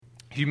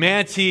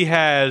humanity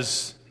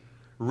has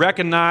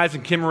recognized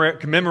and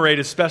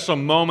commemorated special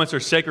moments or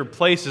sacred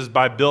places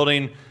by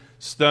building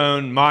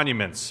stone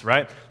monuments,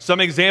 right?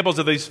 Some examples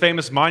of these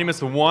famous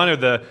monuments, the one are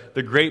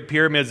the Great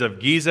Pyramids of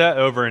Giza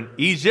over in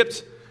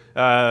Egypt.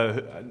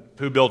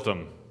 Who built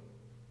them?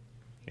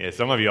 Yeah,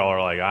 some of y'all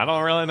are like, I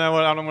don't really know.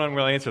 I don't want to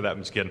really answer that. I'm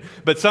just kidding.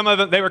 But some of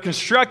them, they were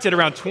constructed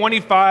around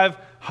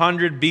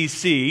 2500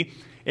 BC,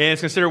 and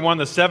it's considered one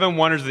of the seven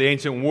wonders of the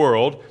ancient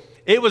world.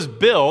 It was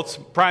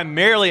built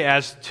primarily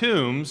as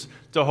tombs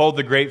to hold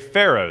the great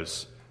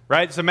pharaohs,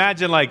 right? So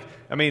imagine,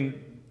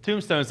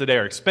 tombstones today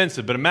are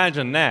expensive, but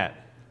imagine that.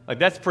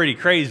 That's pretty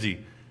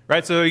crazy,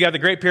 right? So you got the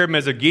Great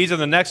Pyramids of Giza.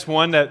 The next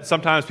one that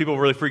sometimes people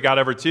really freak out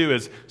over too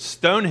is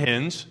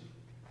Stonehenge,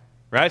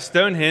 right?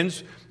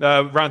 Stonehenge,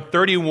 around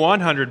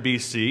 3100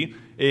 BC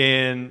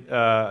in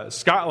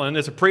Scotland.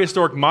 It's a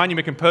prehistoric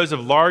monument composed of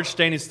large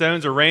standing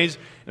stones arranged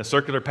in a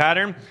circular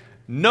pattern.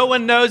 No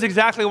one knows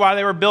exactly why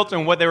they were built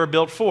and what they were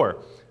built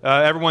for.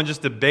 Everyone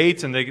just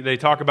debates, and they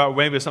talk about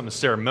maybe it's something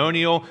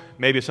ceremonial,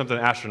 maybe it's something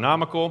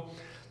astronomical.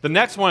 The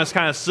next one is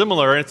kind of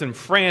similar, and it's in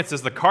France.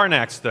 It's the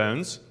Karnak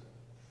stones.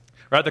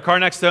 Right? The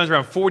Karnak stones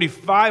around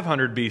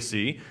 4500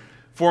 BC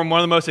form one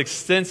of the most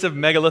extensive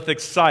megalithic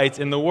sites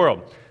in the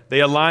world. They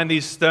align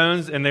these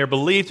stones, and they're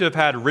believed to have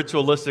had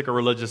ritualistic or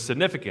religious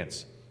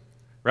significance.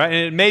 Right?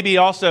 And it may be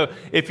also,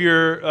 if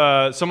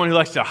you're someone who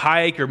likes to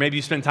hike, or maybe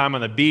you spend time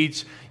on the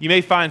beach, you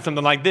may find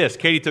something like this.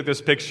 Katie took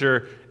this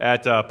picture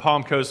at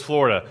Palm Coast,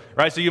 Florida.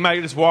 Right? So you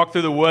might just walk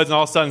through the woods, and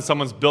all of a sudden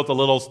someone's built a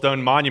little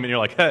stone monument, and you're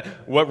like, hey,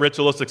 what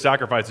ritualistic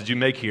sacrifice did you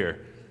make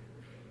here?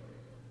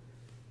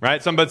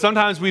 Right? But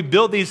sometimes we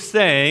build these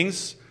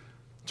things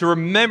to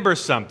remember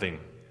something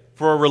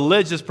for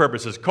religious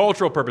purposes,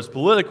 cultural purpose,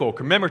 political,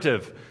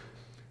 commemorative.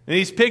 And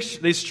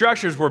these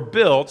structures were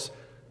built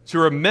to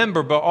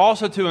remember, but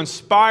also to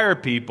inspire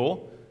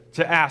people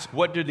to ask,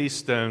 what do these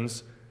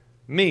stones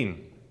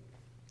mean?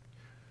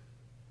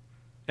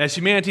 As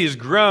humanity has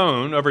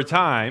grown over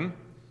time,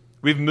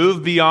 we've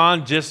moved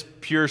beyond just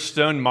pure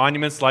stone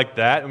monuments like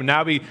that. And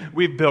now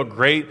we've built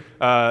great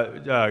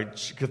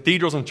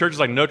cathedrals and churches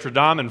like Notre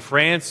Dame in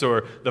France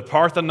or the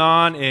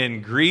Parthenon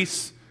in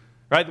Greece.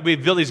 Right?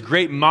 We've built these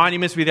great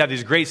monuments. We have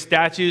these great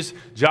statues.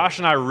 Josh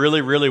and I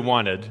really, really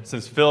wanted,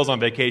 since Phil's on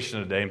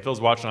vacation today and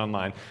Phil's watching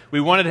online, we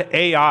wanted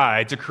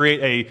AI to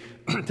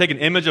take an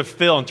image of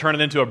Phil and turn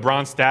it into a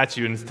bronze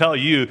statue and tell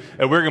you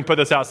that we're going to put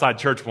this outside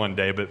church one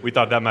day, but we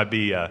thought that might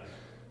be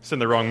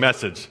send the wrong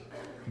message.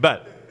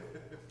 But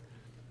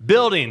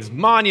buildings,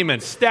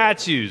 monuments,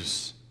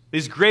 statues,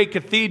 these great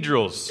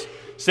cathedrals.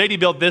 Sadie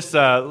built this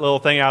little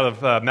thing out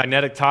of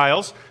magnetic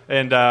tiles,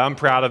 and I'm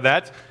proud of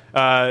that.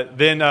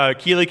 Then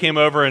Keely came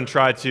over and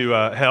tried to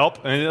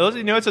help.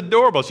 And it's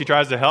adorable. She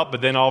tries to help,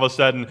 but then all of a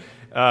sudden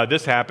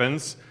this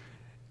happens.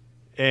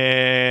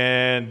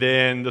 And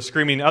then the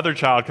screaming other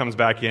child comes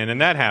back in,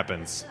 and that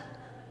happens.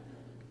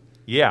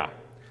 Yeah.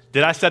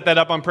 Did I set that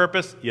up on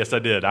purpose? Yes, I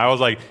did. I was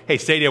like, hey,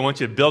 Sadie, I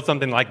want you to build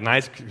something like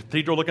nice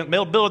cathedral-looking,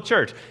 build a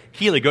church.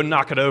 Keely, go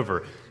knock it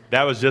over.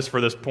 That was just for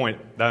this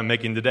point that I'm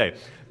making today.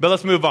 But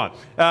let's move on.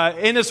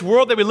 In this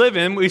world that we live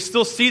in, we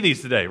still see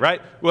these today,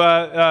 right?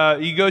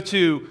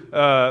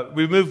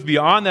 We moved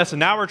beyond this, and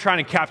now we're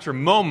trying to capture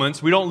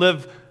moments. We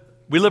live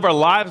our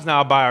lives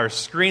now by our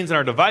screens and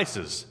our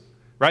devices,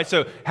 right?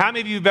 So how many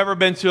of you have ever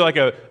been to like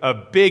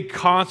a big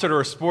concert or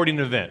a sporting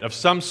event of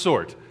some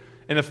sort?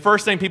 And the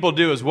first thing people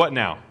do is what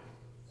now?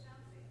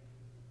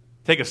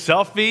 Take a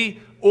selfie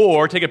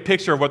or take a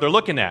picture of what they're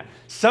looking at.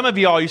 Some of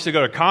y'all used to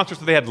go to concerts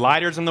where they had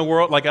lighters in the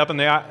world, like up in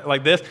the eye,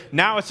 like this.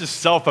 Now it's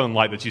just cell phone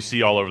light that you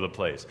see all over the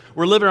place.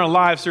 We're living our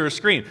lives through a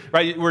screen,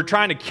 right? We're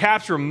trying to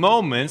capture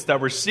moments that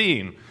we're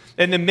seeing.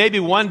 And then maybe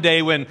one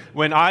day when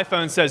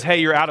iPhone says, hey,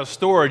 you're out of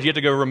storage, you have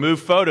to go remove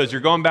photos. You're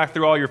going back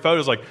through all your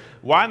photos like,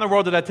 why in the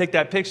world did I take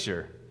that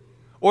picture?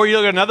 Or you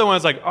look at another one,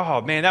 it's like,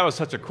 oh, man, that was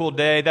such a cool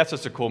day. That's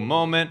such a cool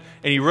moment.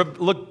 And you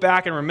look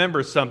back and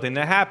remember something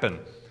that happened.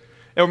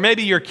 Or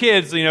maybe your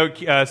kids,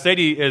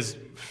 Sadie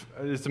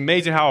it's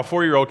amazing how a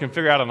 4-year-old can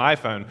figure out an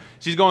iPhone.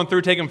 She's going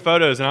through taking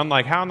photos, and I'm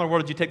like, how in the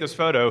world did you take this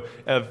photo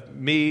of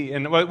me,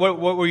 and what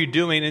were you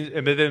doing?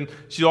 But then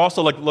she'll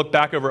also look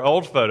back over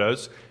old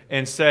photos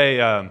and say,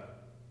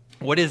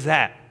 what is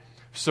that?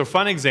 So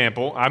fun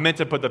example, I meant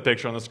to put the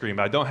picture on the screen,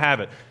 but I don't have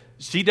it.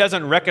 She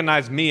doesn't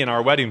recognize me in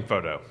our wedding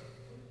photo.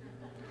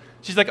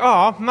 She's like,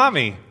 oh,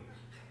 mommy.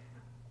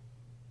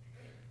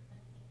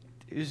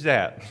 Who's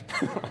that?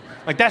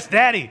 Like, that's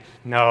Daddy.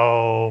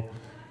 No.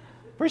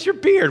 Where's your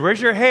beard?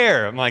 Where's your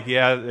hair? I'm like,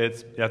 yeah,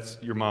 that's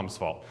your mom's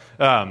fault.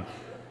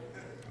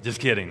 Just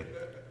kidding.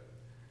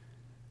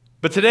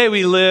 But today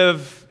we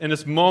live in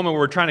this moment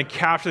where we're trying to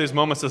capture these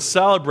moments to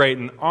celebrate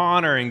and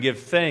honor and give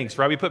thanks,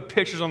 right? We put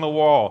pictures on the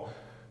wall,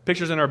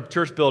 pictures in our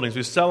church buildings.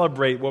 We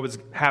celebrate what was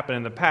happening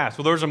in the past.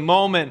 Well, there was a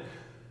moment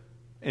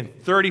in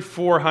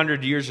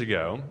 3,400 years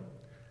ago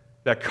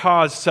that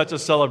caused such a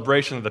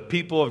celebration of the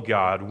people of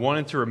God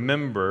wanting to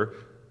remember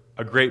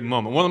a great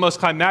moment. One of the most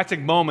climactic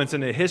moments in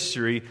the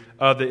history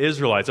of the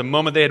Israelites, a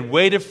moment they had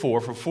waited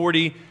for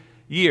 40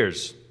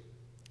 years.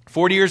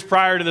 40 years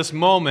prior to this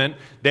moment,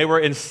 they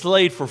were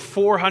enslaved for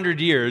 400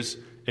 years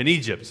in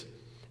Egypt.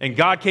 And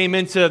God came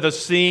into the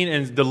scene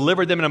and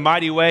delivered them in a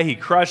mighty way. He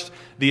crushed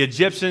the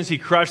Egyptians. He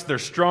crushed their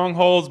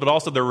strongholds, but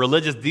also their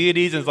religious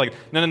deities. And it's like,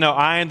 no,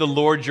 I am the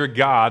Lord your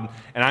God,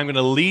 and I'm going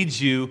to lead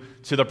you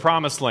to the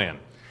promised land.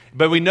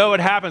 But we know what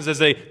happens as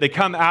they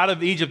come out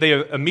of Egypt. They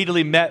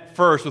immediately met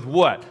first with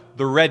what?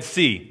 The Red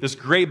Sea, this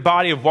great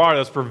body of water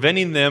that's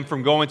preventing them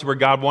from going to where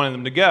God wanted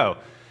them to go.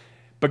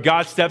 But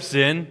God steps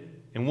in,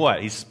 and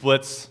what? He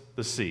splits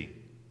the sea.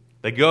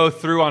 They go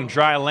through on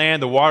dry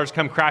land. The waters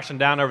come crashing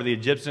down over the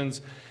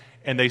Egyptians,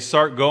 and they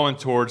start going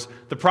towards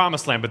the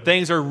promised land. But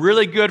things are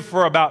really good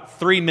for about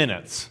 3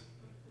 minutes,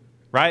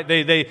 right?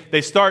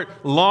 They start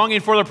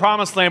longing for the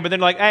promised land, but then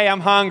like, hey, I'm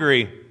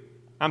hungry.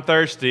 I'm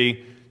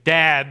thirsty.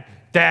 Dad,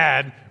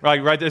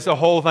 right? There's a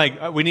whole thing.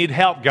 We need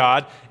help,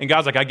 God. And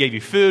God's like, I gave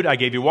you food. I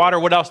gave you water.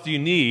 What else do you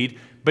need?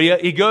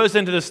 But he goes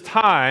into this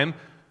time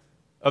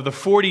of the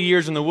 40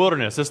 years in the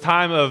wilderness, this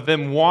time of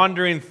them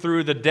wandering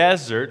through the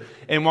desert.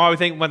 And while we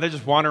think, well, they're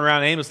just wandering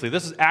around aimlessly,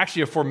 this is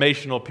actually a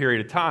formational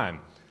period of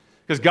time.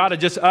 Because God had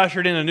just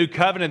ushered in a new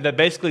covenant that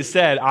basically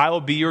said, I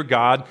will be your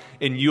God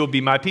and you will be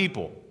my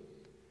people.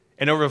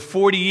 And over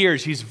 40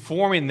 years, he's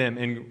forming them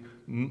and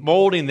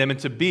molding them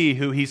into be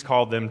who he's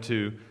called them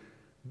to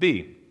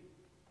be.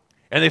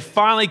 And they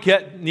finally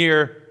get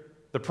near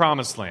the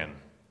promised land.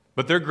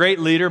 But their great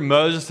leader,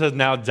 Moses, has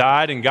now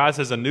died, and God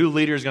says a new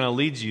leader is going to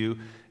lead you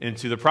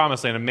into the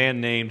promised land, a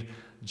man named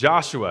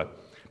Joshua.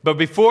 But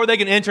before they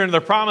can enter into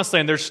the promised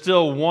land, there's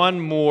still one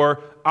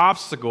more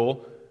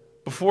obstacle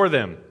before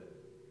them.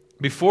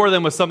 Before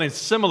them was something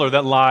similar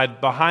that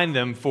lied behind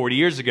them 40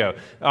 years ago.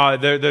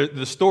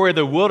 The story of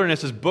the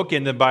wilderness is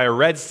bookended by a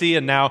Red Sea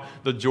and now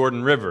the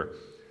Jordan River.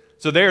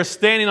 So they are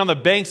standing on the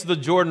banks of the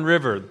Jordan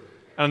River.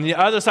 On the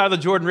other side of the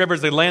Jordan River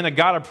is the land that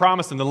God had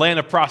promised them, the land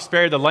of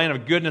prosperity, the land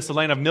of goodness, the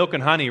land of milk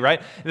and honey, right?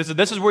 And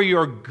this is where you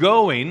are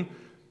going,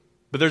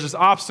 but there's this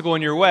obstacle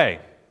in your way.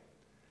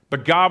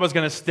 But God was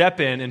going to step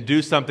in and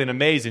do something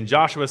amazing.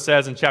 Joshua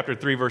says in chapter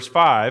 3, verse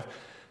 5,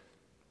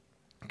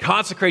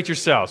 consecrate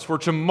yourselves, for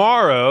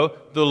tomorrow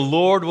the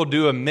Lord will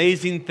do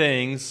amazing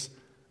things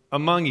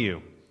among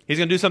you. He's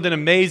going to do something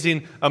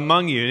amazing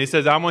among you. And he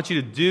says, I want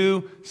you to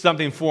do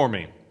something for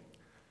me.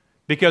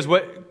 Because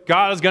what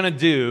God is going to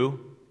do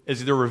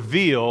is to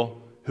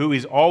reveal who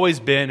he's always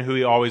been, who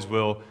he always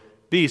will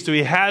be. So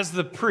he has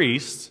the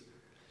priests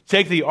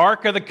take the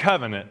Ark of the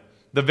Covenant,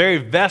 the very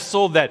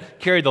vessel that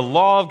carried the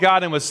law of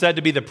God and was said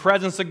to be the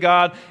presence of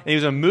God, and he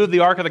was going to move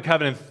the Ark of the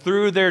Covenant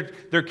through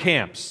their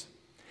camps.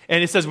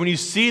 And it says, when you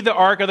see the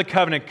Ark of the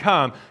Covenant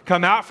come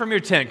out from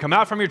your tent, come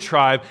out from your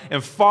tribe,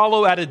 and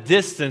follow at a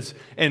distance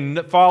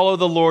and follow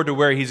the Lord to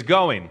where he's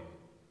going.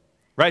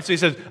 Right? So he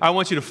says, I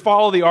want you to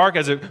follow the ark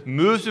as it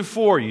moves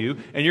before you,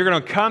 and you're going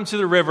to come to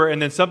the river,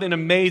 and then something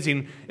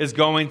amazing is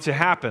going to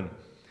happen.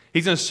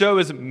 He's going to show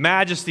his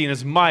majesty and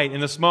his might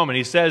in this moment.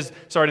 He says,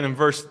 starting in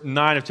verse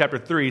 9 of chapter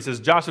 3, he says,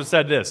 Joshua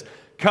said this,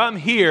 come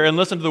here and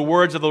listen to the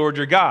words of the Lord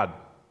your God.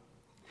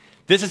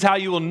 This is how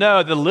you will know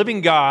that the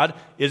living God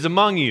is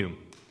among you,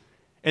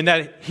 and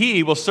that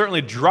he will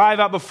certainly drive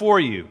out before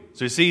you.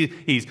 So you see,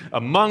 he's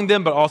among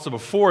them, but also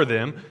before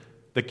them,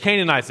 the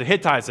Canaanites, the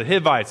Hittites, the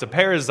Hivites, the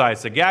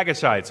Perizzites, the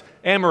Gagashites,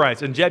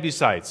 Amorites, and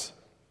Jebusites.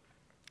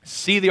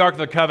 See the Ark of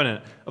the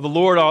Covenant of the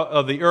Lord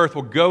of the earth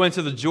will go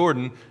into the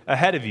Jordan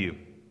ahead of you.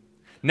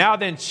 Now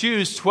then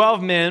choose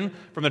 12 men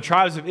from the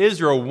tribes of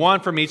Israel, one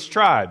from each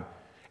tribe.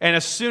 And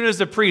as soon as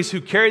the priests who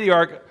carry the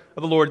Ark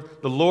of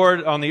the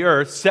Lord on the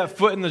earth, set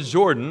foot in the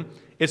Jordan,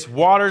 its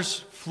waters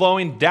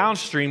flowing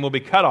downstream will be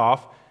cut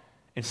off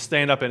and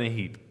stand up in a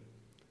heap.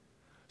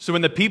 So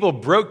when the people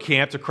broke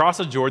camp to cross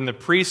the Jordan, the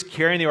priests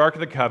carrying the Ark of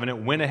the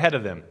Covenant went ahead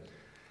of them.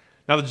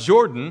 Now the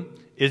Jordan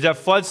is at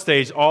flood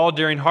stage all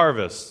during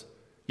harvest.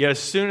 Yet as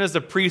soon as the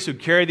priests who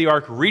carried the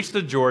ark reached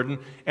the Jordan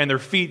and their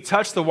feet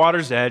touched the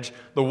water's edge,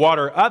 the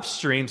water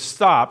upstream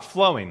stopped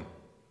flowing.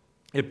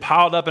 It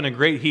piled up in a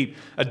great heap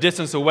a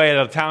distance away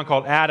at a town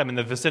called Adam in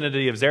the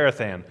vicinity of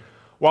Zarethan,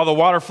 while the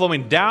water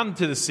flowing down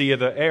to the Sea of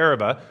the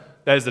Arabah,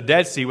 that is the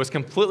Dead Sea, was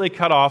completely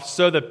cut off,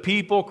 so the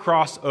people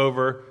crossed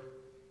over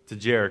to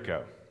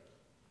Jericho.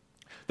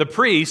 The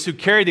priests who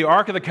carried the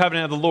Ark of the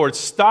Covenant of the Lord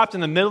stopped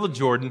in the middle of the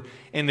Jordan,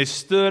 and they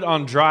stood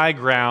on dry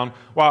ground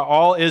while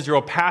all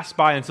Israel passed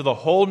by until the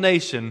whole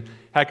nation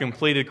had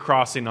completed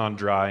crossing on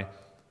dry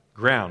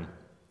ground.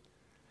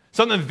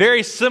 Something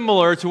very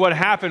similar to what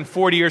happened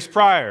 40 years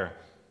prior.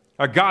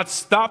 God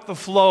stopped the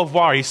flow of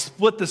water. He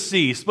split the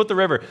sea, split the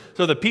river,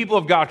 so the people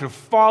of God could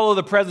follow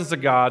the presence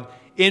of God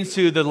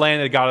into the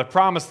land that God had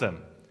promised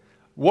them.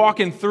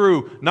 Walking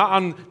through,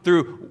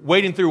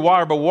 wading through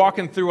water, but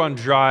walking through on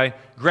dry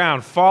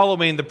ground,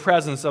 following the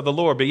presence of the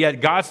Lord. But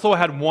yet God still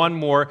had one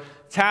more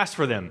task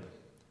for them,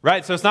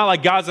 right? So it's not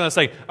like God's going to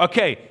say,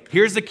 okay,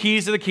 here's the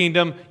keys to the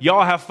kingdom.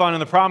 Y'all have fun in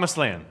the promised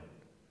land.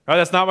 Right?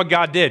 That's not what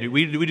God did.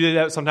 We do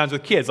that sometimes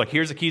with kids. Like,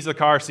 here's the keys to the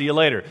car. See you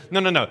later.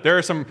 No. There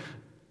are some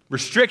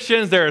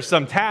restrictions. There are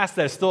some tasks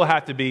that still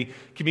have to be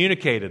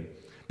communicated,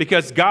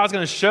 because God's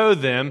going to show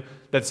them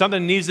that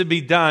something needs to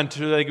be done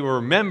to they can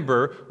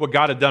remember what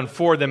God had done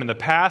for them in the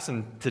past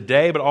and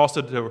today, but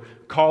also to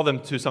call them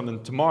to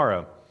something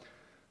tomorrow.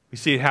 We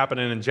see it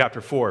happening in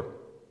chapter 4.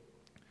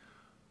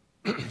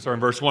 Sorry, in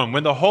verse 1.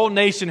 When the whole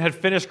nation had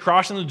finished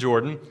crossing the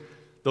Jordan,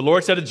 the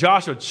Lord said to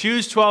Joshua,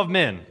 choose 12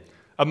 men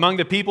among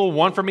the people,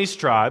 one from each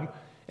tribe,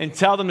 and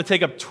tell them to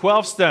take up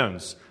 12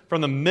 stones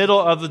from the middle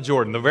of the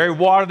Jordan, the very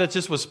water that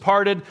just was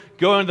parted,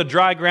 go into the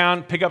dry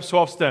ground, pick up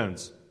 12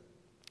 stones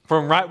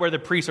from right where the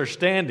priests are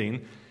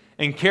standing,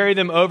 and carry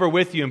them over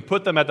with you and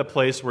put them at the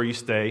place where you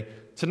stay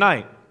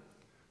tonight.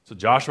 So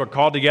Joshua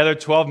called together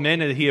 12 men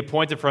that he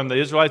appointed from the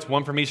Israelites,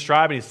 one from each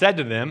tribe, and he said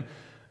to them,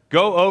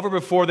 go over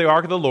before the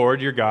ark of the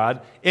Lord your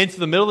God into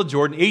the middle of the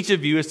Jordan. Each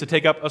of you is to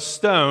take up a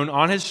stone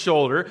on his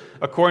shoulder,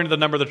 according to the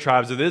number of the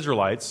tribes of the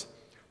Israelites,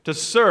 to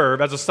serve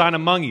as a sign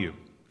among you.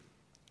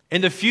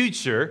 In the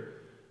future,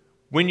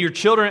 when your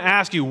children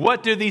ask you,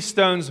 what do these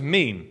stones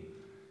mean?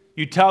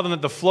 You tell them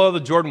that the flow of the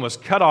Jordan was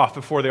cut off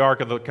before the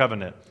Ark of the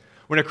Covenant.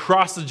 When it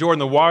crossed the Jordan,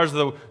 the waters of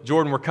the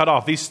Jordan were cut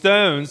off. These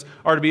stones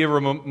are to be a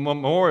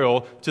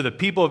memorial to the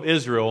people of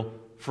Israel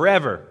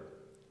forever.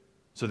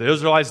 So the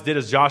Israelites did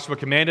as Joshua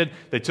commanded.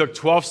 They took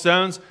 12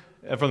 stones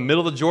from the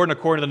middle of the Jordan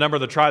according to the number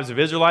of the tribes of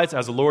Israelites,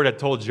 as the Lord had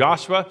told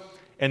Joshua,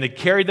 and they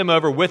carried them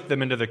over with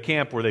them into the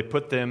camp where they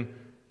put them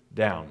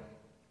down.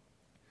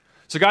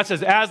 So God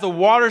says, as the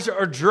waters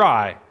are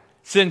dry,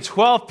 send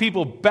 12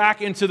 people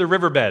back into the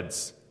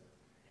riverbeds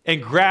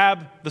and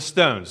grab the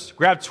stones.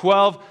 Grab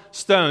 12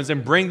 stones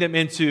and bring them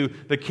into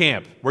the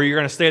camp where you're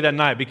going to stay that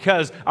night,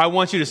 because I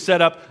want you to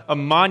set up a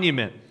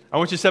monument. I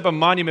want you to set up a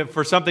monument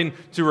for something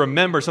to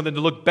remember, something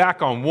to look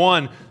back on.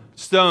 One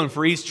stone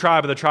for each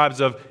tribe of the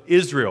tribes of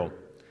Israel. And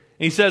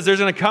he says there's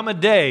going to come a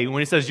day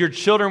when he says your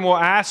children will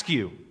ask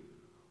you,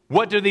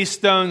 what do these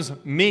stones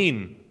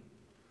mean?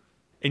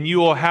 And you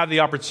will have the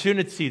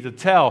opportunity to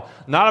tell,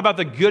 not about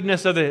the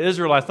goodness of the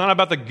Israelites, not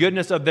about the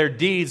goodness of their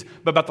deeds,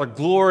 but about the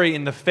glory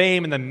and the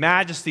fame and the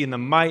majesty and the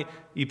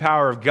mighty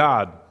power of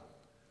God.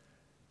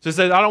 So it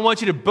says, I don't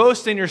want you to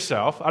boast in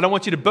yourself. I don't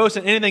want you to boast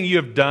in anything you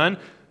have done,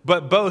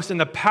 but boast in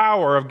the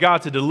power of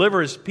God to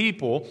deliver his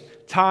people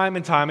time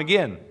and time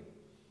again.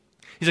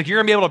 He's like, you're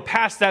going to be able to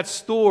pass that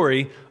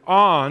story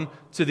on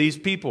to these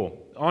people,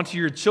 onto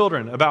your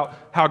children, about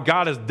how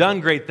God has done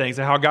great things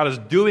and how God is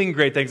doing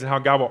great things and how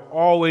God will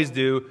always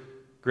do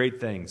great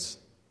things.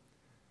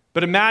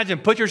 But imagine,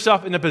 put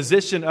yourself in the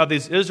position of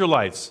these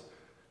Israelites.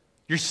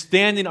 You're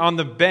standing on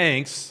the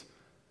banks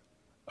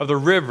of the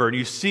river and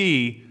you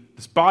see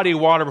this body of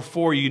water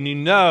before you, and you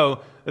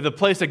know that the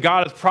place that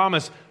God has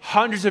promised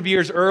hundreds of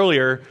years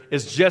earlier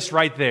is just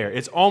right there.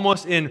 It's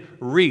almost in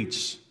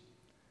reach.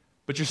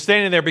 But you're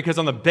standing there because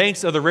on the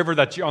banks of the river,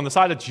 on the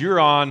side that you're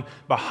on,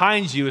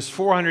 behind you is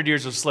 400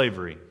 years of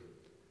slavery.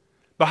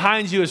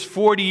 Behind you is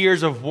 40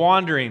 years of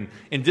wandering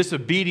and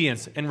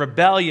disobedience and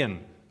rebellion.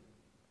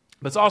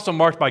 But it's also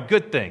marked by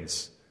good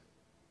things.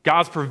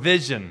 God's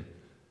provision,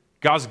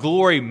 God's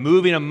glory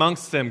moving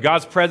amongst them,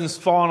 God's presence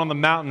falling on the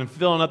mountain and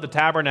filling up the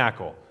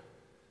tabernacle.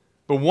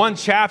 But one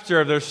chapter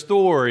of their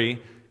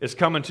story is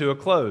coming to a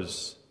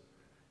close.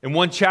 And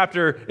one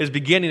chapter is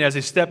beginning as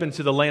they step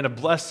into the land of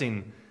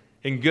blessing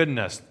and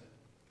goodness.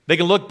 They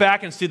can look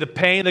back and see the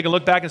pain. They can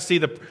look back and see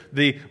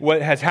the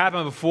what has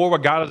happened before,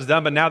 what God has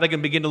done, but now they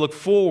can begin to look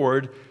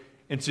forward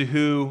into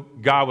who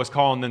God was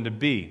calling them to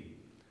be.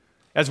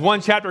 As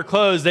one chapter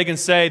closes, they can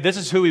say, this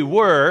is who we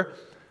were.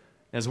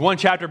 As one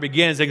chapter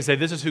begins, they can say,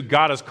 this is who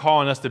God is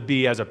calling us to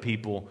be as a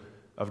people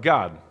of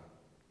God.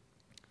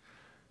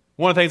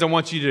 One of the things I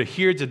want you to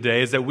hear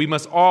today is that we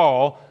must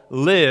all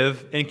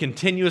live in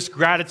continuous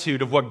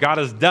gratitude of what God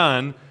has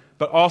done,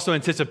 but also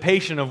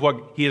anticipation of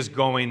what he is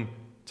going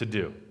to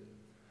do.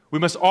 We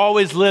must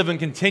always live in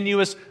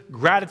continuous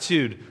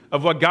gratitude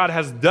of what God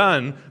has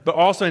done, but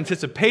also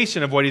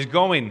anticipation of what he's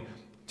going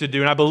to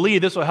do. And I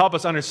believe this will help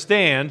us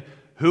understand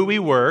who we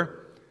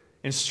were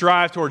and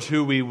strive towards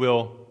who we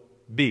will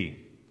be.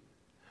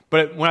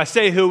 But when I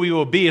say who we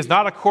will be, it's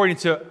not according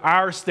to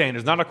our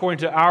standards, not according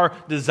to our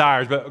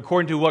desires, but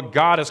according to what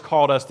God has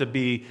called us to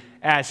be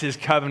as his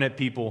covenant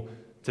people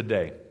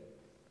today.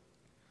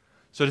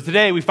 So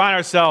today we find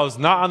ourselves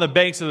not on the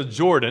banks of the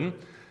Jordan,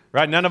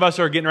 right? None of us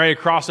are getting ready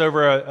to cross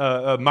over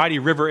a mighty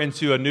river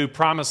into a new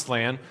promised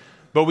land.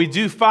 But we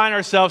do find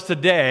ourselves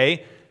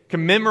today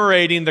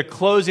commemorating the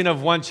closing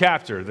of one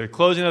chapter, the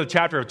closing of the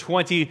chapter of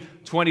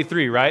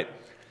 2023, right?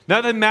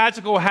 Nothing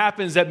magical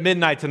happens at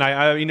midnight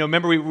tonight.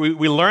 Remember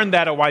we learned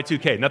that at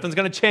Y2K. Nothing's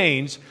going to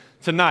change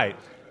tonight.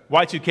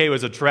 Y2K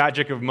was a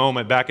tragic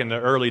moment back in the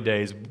early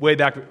days, way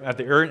back at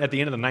the end of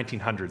the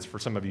 1900s for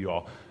some of you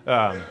all.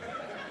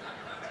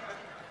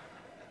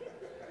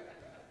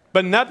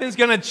 But nothing's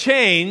going to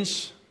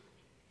change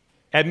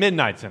at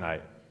midnight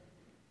tonight,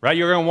 right?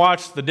 You're going to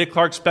watch the Dick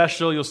Clark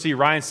special. You'll see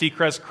Ryan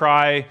Seacrest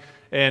cry,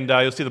 and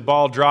you'll see the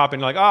ball drop,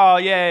 and you're like, oh,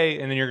 yay,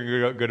 and then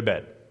you're going to go to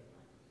bed.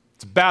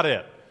 It's about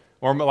it.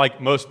 Or like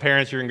most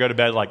parents, you're going to go to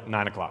bed at like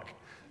 9 o'clock.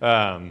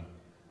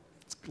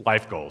 It's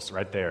life goals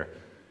right there.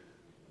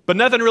 But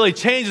nothing really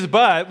changes,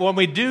 but when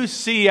we do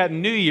see at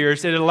New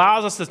Year's, it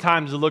allows us the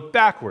time to look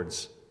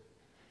backwards.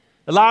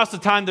 Allow us the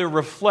time to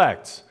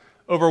reflect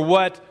over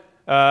what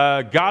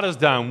God has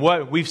done,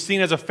 what we've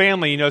seen as a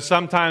family.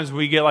 Sometimes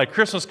we get like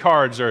Christmas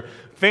cards or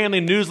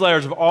family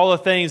newsletters of all the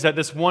things that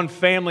this one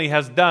family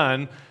has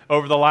done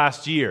over the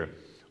last year.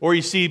 Or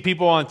you see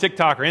people on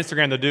TikTok or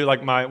Instagram that do,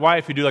 like my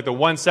wife, who do like the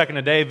 1 second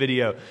a day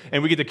video,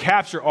 and we get to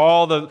capture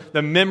all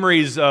the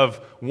memories of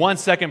 1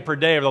 second per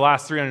day over the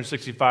last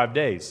 365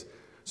 days.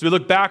 So we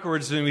look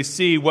backwards and we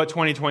see what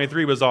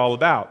 2023 was all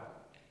about.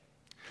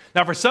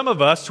 Now, for some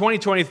of us,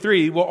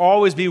 2023 will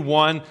always be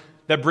one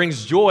that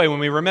brings joy when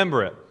we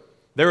remember it.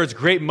 There was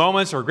great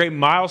moments or great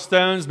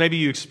milestones. Maybe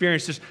you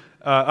experienced just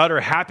utter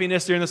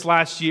happiness during this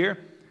last year.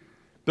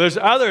 But there's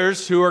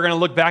others who are going to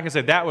look back and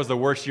say, that was the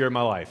worst year of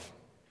my life.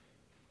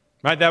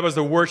 Right? That was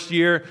the worst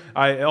year.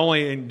 I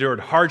only endured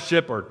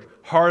hardship or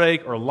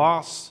heartache or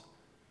loss.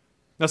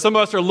 Now, some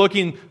of us are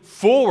looking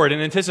forward in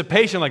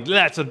anticipation, like,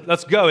 let's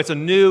go. It's a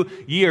new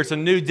year. It's a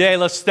new day.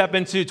 Let's step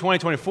into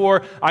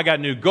 2024. I got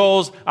new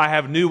goals. I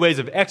have new ways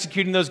of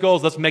executing those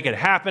goals. Let's make it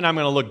happen. I'm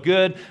going to look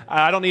good.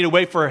 I don't need to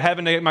wait for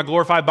heaven to get my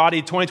glorified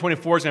body.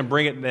 2024 is going to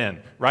bring it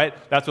in, right?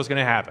 That's what's going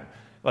to happen.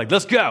 Like,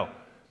 let's go.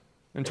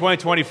 And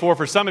 2024,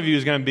 for some of you,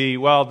 is going to be,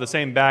 well, the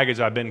same baggage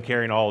I've been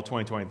carrying all of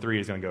 2023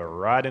 is going to go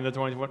right into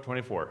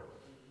 2024.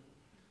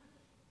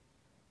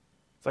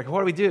 It's like, what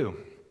do we do?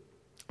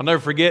 I'll never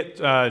forget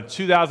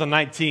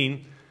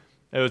 2019.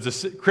 It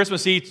was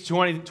Christmas Eve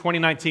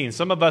 2019.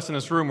 Some of us in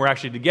this room were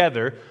actually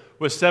together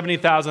with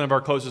 70,000 of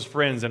our closest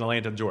friends in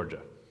Atlanta, Georgia.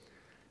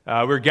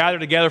 We were gathered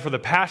together for the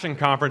Passion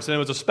Conference, and it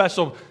was a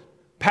special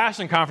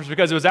Passion Conference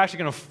because it was actually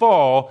going to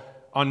fall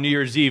on New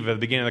Year's Eve at the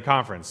beginning of the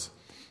conference.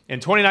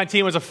 And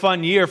 2019 was a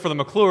fun year for the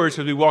McClures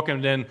because we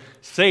welcomed in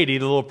Sadie,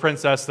 the little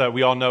princess that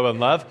we all know and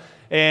love.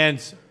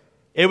 And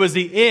it was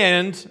the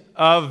end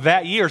of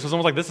that year. So it's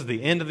almost like this is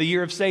the end of the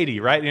year of Sadie,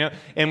 right?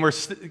 And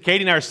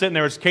Katie and I are sitting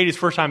there. It was Katie's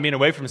first time being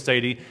away from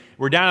Sadie.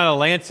 We're down in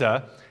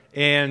Atlanta.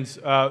 And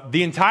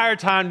the entire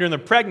time during the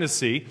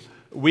pregnancy,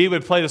 we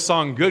would play the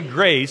song Good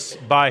Grace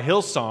by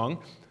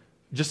Hillsong,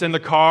 just in the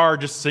car,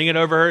 just singing it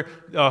over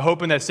her,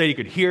 hoping that Sadie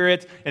could hear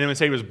it. And then when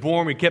Sadie was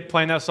born, we kept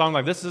playing that song.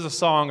 Like, this is a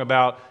song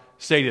about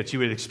Sadie, that she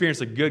would experience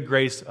the good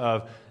grace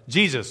of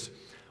Jesus.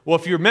 Well,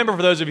 if you remember,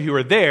 for those of you who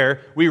were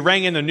there, we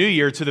rang in the new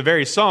year to the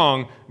very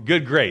song,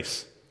 Good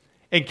Grace.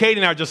 And Katie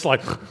and I are just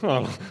like,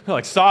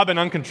 like sobbing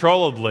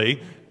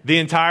uncontrollably the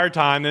entire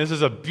time. And this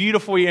is a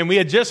beautiful year. And we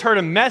had just heard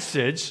a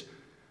message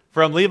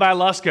from Levi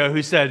Lusko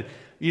who said,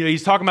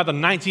 he's talking about the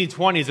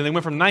 1920s, and they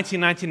went from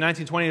 1919 to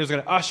 1920. It was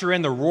going to usher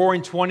in the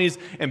roaring 20s,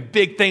 and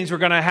big things were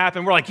going to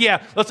happen. We're like,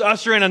 yeah, let's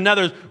usher in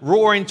another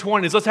roaring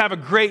 20s. Let's have a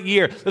great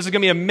year. This is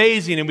going to be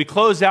amazing. And we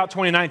closed out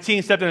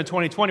 2019, stepped into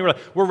 2020. We're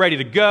like, we're ready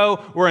to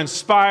go. We're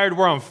inspired.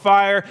 We're on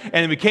fire. And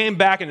then we came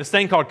back, and this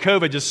thing called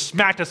COVID just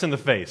smacked us in the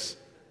face.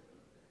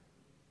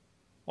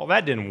 Well,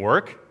 that didn't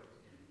work.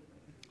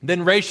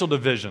 Then racial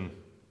division,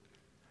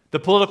 the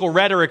political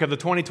rhetoric of the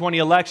 2020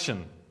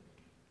 election.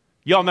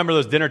 Y'all remember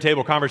those dinner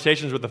table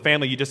conversations with the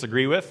family you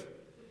disagree with?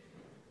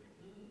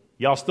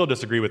 Y'all still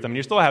disagree with them, and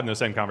you're still having those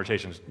same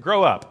conversations.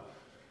 Grow up.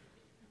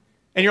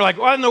 And you're like,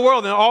 what in the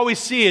world? And all we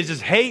see is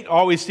just hate.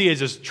 All we see is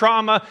just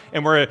trauma,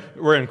 and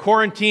we're in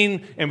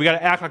quarantine, and we got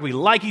to act like we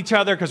like each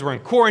other because we're in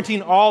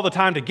quarantine all the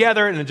time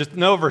together, and it's just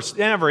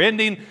never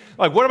ending.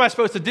 Like, what am I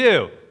supposed to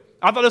do?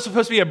 I thought this was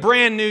supposed to be a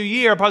brand new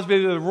year, supposed to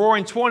be the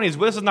roaring 20s,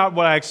 but this is not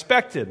what I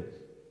expected.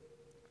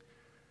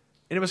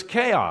 And it was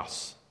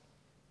chaos.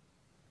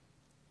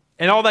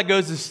 And all that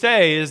goes to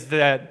say is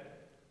that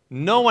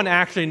no one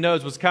actually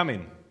knows what's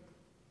coming.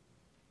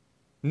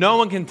 No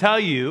one can tell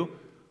you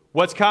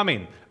what's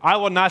coming. I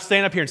will not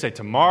stand up here and say,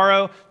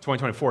 tomorrow,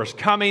 2024 is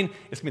coming.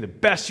 It's going to be the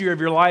best year of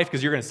your life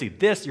because you're going to see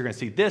this, you're going to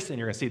see this, and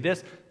you're going to see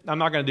this. I'm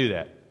not going to do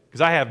that because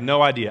I have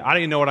no idea. I don't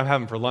even know what I'm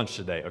having for lunch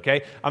today,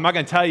 okay? I'm not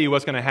going to tell you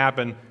what's going to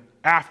happen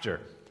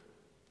after.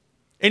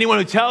 Anyone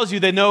who tells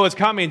you they know what's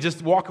coming,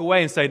 just walk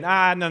away and say, no,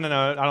 I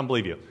don't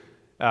believe you.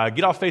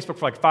 Get off Facebook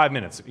for like 5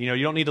 minutes. You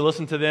don't need to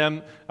listen to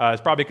them.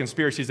 It's probably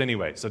conspiracies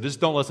anyway, so just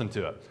don't listen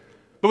to it.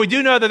 But we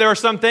do know that there are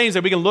some things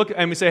that we can look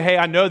and we say, hey,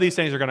 I know these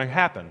things are going to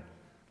happen.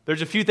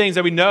 There's a few things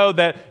that we know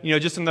that,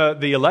 just in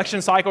the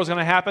election cycle is going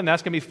to happen.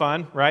 That's going to be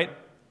fun, right?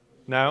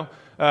 No?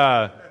 It's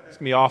going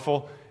to be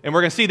awful. And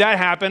we're going to see that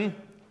happen.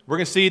 We're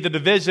going to see the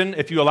division,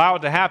 if you allow it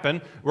to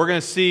happen. We're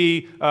going to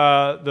see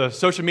the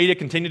social media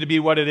continue to be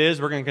what it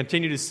is. We're going to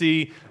continue to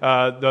see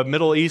the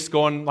Middle East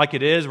going like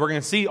it is. We're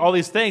going to see all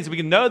these things. We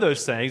can know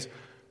those things.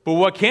 But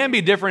what can be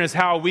different is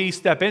how we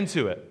step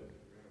into it.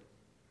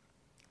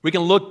 We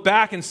can look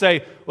back and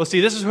say, well,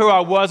 see, this is who I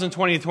was in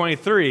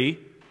 2023,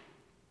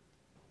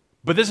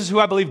 but this is who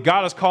I believe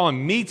God is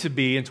calling me to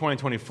be in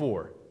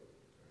 2024.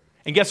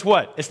 And guess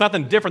what? It's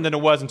nothing different than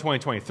it was in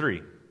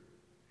 2023.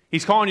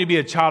 He's calling you to be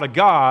a child of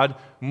God,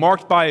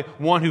 marked by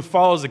one who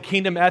follows the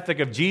kingdom ethic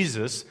of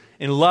Jesus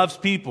and loves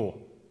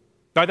people.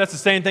 Right? That's the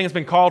same thing that's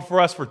been called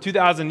for us for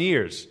 2,000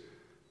 years.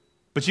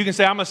 But you can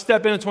say, I'm going to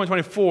step into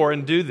 2024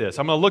 and do this.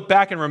 I'm going to look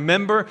back and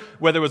remember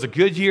whether it was a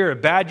good year or a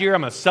bad year.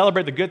 I'm going to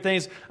celebrate the good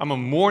things. I'm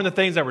going to mourn the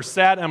things that were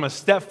sad. And I'm going to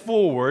step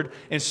forward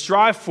and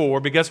strive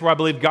forward because that's where I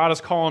believe God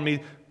is calling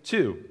me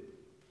to.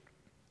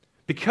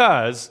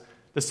 Because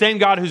the same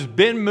God who's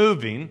been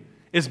moving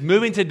is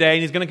moving today,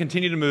 and he's going to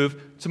continue to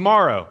move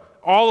tomorrow,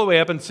 all the way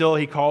up until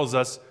he calls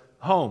us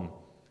home.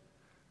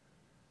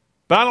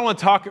 But I don't want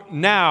to talk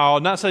now,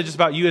 not necessarily just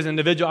about you as an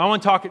individual. I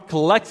want to talk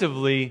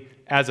collectively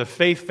as a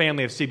faith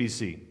family of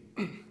CBC.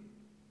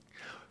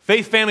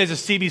 Faith family as a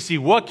CBC,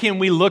 what can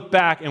we look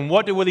back and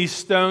what do these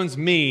stones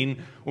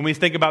mean when we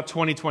think about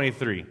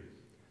 2023?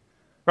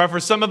 Right,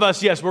 for some of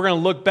us, yes, we're going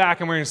to look back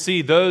and we're going to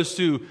see those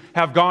who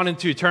have gone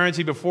into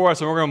eternity before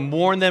us, and we're going to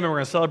mourn them and we're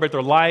going to celebrate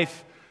their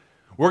life.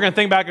 We're going to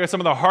think back at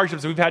some of the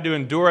hardships we've had to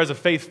endure as a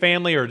faith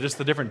family or just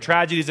the different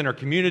tragedies in our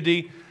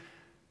community.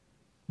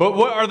 But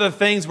what are the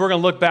things we're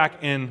going to look back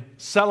and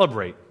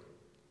celebrate?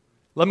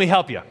 Let me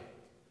help you.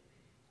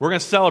 We're going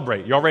to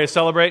celebrate. Y'all ready to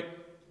celebrate?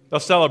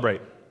 Let's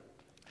celebrate.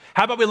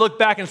 How about we look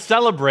back and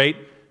celebrate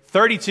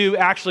 32,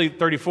 actually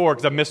 34,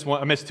 because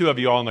I missed two of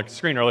you all on the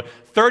screen earlier.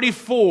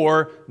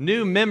 34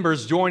 new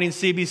members joining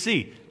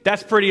CBC.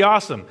 That's pretty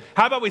awesome.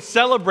 How about we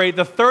celebrate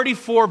the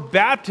 34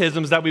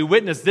 baptisms that we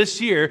witnessed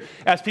this year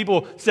as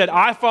people said,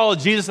 I follow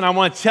Jesus, and I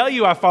want to tell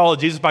you I follow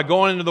Jesus by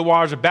going into the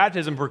waters of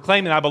baptism,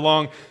 proclaiming I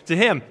belong to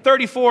him.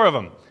 34 of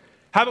them.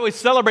 How about we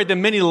celebrate the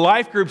many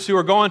life groups who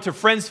are going to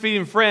Friends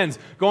Feeding Friends,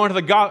 going to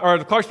the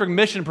Clarksburg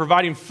Mission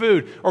providing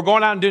food, or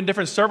going out and doing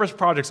different service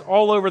projects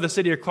all over the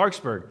city of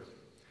Clarksburg?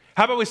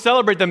 How about we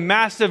celebrate the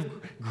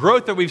massive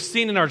growth that we've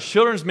seen in our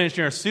children's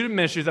ministry and our student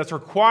ministries that's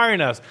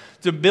requiring us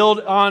to build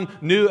on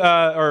new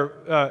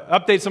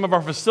update some of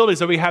our facilities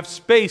so we have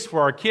space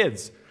for our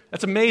kids?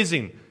 That's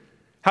amazing.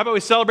 How about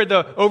we celebrate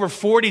the over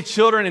 40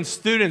 children and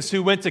students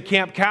who went to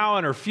Camp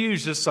Cowan or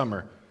Fuge this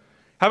summer?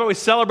 How about we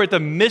celebrate the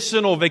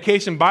missional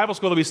vacation Bible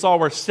school that we saw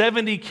where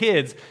 70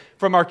 kids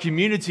from our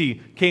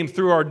community came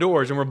through our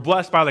doors and were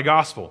blessed by the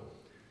gospel?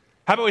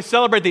 How about we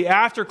celebrate the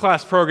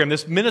after-class program,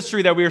 this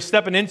ministry that we are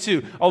stepping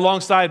into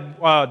alongside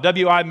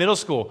WI Middle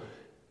School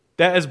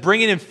that is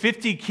bringing in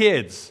 50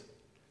 kids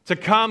to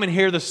come and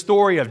hear the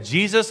story of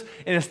Jesus.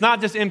 And it's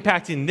not just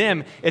impacting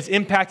them, it's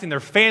impacting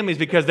their families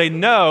because they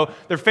know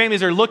their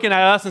families are looking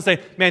at us and saying,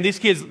 man, these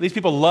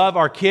people love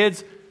our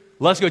kids.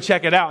 Let's go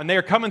check it out. And they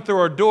are coming through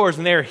our doors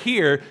and they are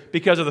here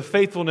because of the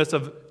faithfulness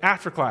of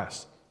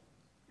after-class.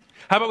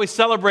 How about we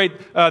celebrate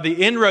the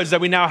inroads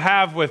that we now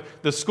have with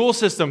the school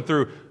system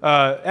through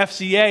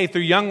FCA,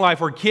 through Young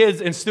Life, where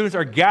kids and students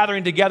are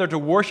gathering together to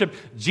worship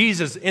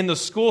Jesus in the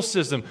school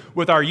system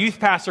with our youth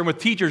pastor and with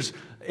teachers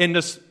in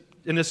this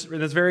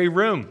very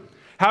room.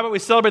 How about we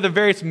celebrate the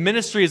various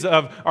ministries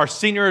of our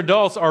senior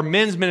adults, our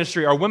men's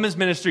ministry, our women's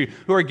ministry,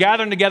 who are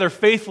gathering together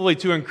faithfully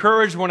to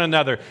encourage one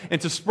another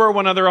and to spur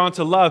one another on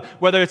to love,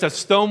 whether it's at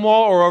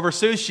Stonewall or over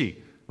sushi.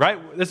 Right?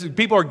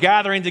 People are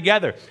gathering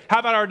together. How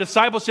about our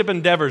discipleship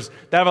endeavors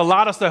that have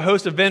allowed us to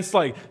host events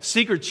like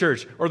Secret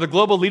Church or the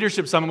Global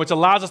Leadership Summit, which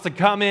allows us to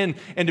come in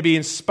and to be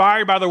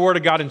inspired by the Word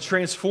of God and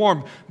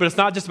transformed. But it's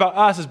not just about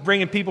us, it's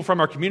bringing people from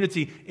our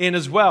community in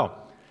as well.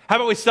 How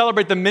about we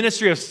celebrate the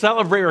ministry of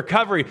Celebrate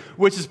Recovery,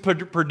 which is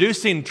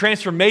producing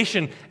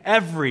transformation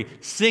every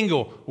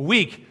single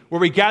week,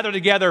 where we gather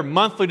together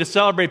monthly to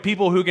celebrate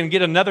people who can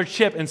get another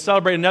chip and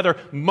celebrate another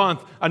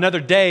month, another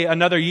day,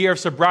 another year of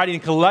sobriety.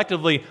 And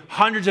collectively,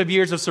 hundreds of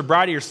years of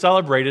sobriety are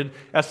celebrated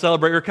as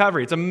Celebrate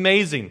Recovery. It's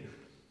amazing.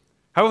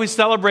 How about we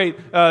celebrate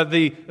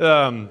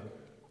the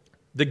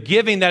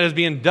giving that is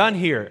being done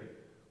here?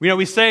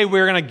 We say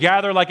we're going to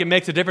gather like it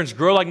makes a difference,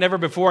 grow like never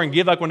before, and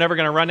give like we're never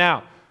going to run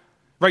out.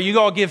 Right? You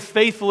all give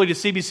faithfully to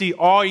CBC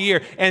all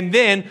year, and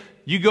then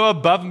you go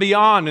above and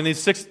beyond in these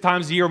 6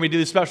 times a year when we do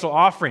these special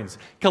offerings.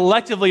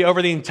 Collectively,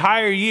 over the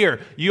entire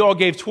year, you all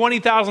gave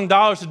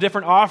 $20,000 to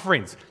different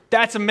offerings.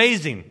 That's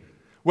amazing.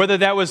 Whether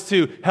that was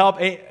to help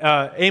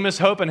Amos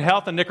Hope and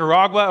Health in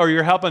Nicaragua, or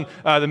you're helping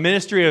the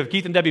ministry of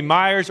Keith and Debbie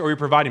Myers, or you're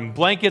providing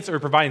blankets, or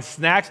providing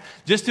snacks,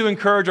 just to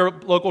encourage our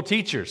local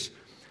teachers.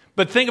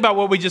 But think about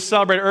what we just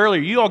celebrated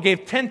earlier. You all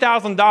gave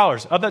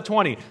 $10,000 of that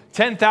 20,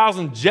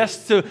 $10,000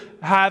 just to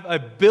have a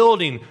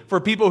building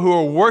for people who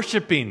are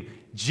worshiping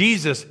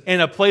Jesus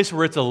in a place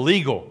where it's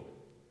illegal.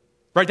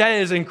 Right? That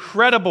is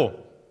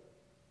incredible.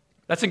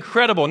 That's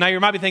incredible. Now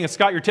you might be thinking,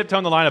 Scott, you're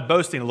tiptoeing the line of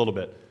boasting a little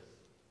bit.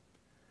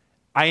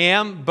 I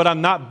am, but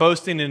I'm not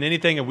boasting in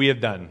anything that we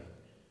have done.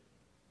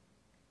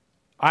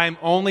 I am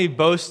only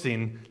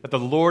boasting that the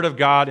Lord of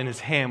God and his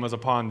hand was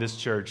upon this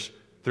church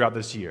throughout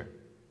this year.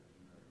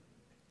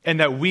 And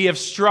that we have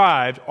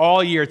strived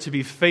all year to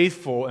be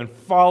faithful and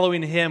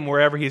following him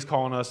wherever he's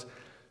calling us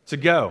to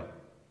go.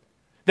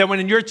 That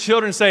when your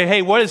children say,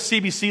 hey, what is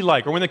CBC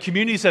like? Or when the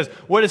community says,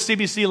 what is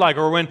CBC like?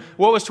 Or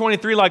what was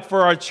 23 like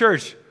for our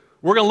church?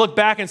 We're going to look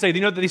back and say,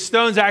 what these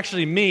stones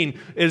actually mean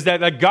is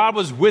that God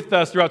was with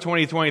us throughout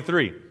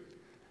 2023.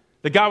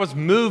 That God was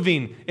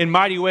moving in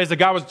mighty ways, that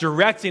God was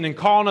directing and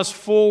calling us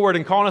forward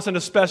and calling us into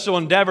special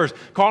endeavors,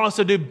 calling us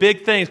to do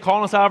big things,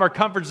 calling us out of our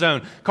comfort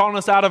zone, calling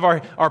us out of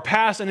our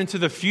past and into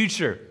the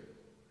future.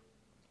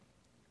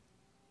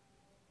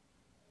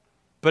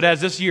 But as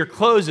this year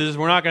closes,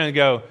 we're not going to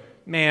go,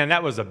 man,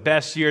 that was the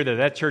best year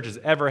that church has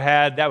ever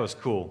had. That was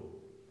cool.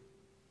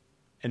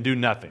 And do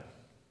nothing.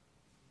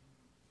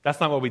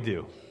 That's not what we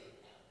do.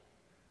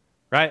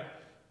 Right?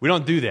 We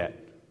don't do that.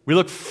 We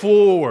look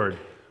forward.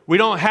 We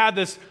don't have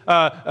this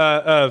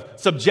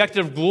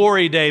subjective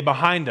glory day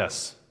behind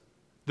us.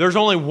 There's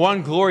only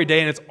one glory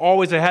day, and it's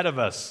always ahead of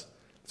us.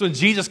 It's when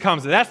Jesus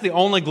comes. That's the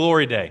only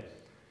glory day.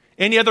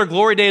 Any other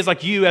glory day is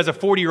like you as a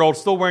 40-year-old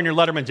still wearing your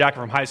Letterman jacket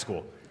from high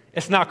school.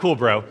 It's not cool,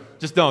 bro.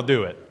 Just don't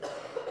do it.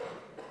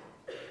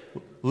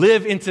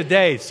 Live in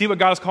today. See what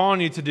God is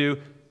calling you to do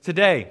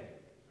today.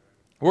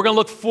 We're going to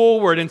look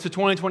forward into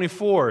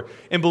 2024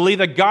 and believe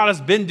that God has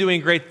been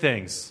doing great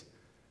things.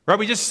 Right?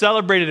 We just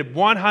celebrated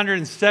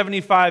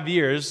 175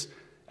 years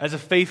as a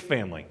faith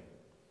family.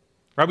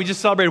 Right? We just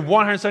celebrated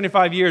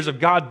 175 years of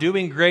God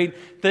doing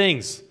great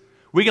things.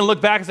 We can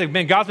look back and say,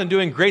 man, God's been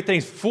doing great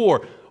things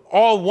for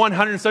all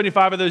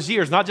 175 of those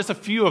years, not just a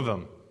few of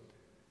them.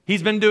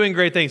 He's been doing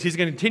great things. He's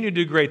going to continue to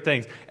do great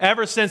things.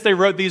 Ever since they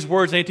wrote these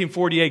words in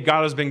 1848,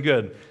 God has been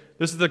good.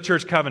 This is the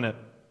church covenant.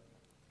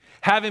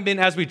 Having been,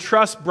 as we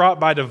trust, brought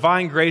by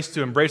divine grace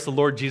to embrace the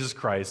Lord Jesus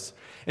Christ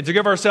and to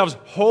give ourselves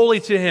wholly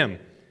to Him,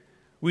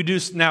 we do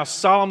now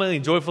solemnly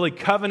and joyfully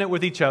covenant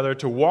with each other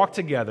to walk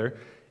together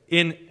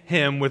in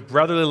Him with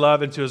brotherly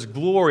love and to His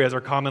glory as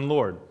our common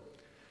Lord.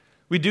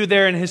 We do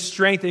there in His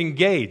strength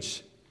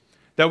engage,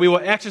 that we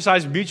will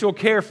exercise mutual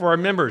care for our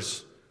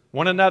members,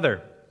 one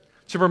another,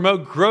 to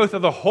promote growth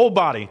of the whole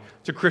body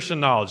to Christian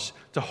knowledge,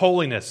 to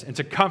holiness, and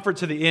to comfort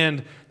to the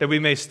end that we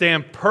may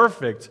stand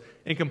perfect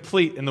and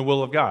complete in the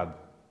will of God.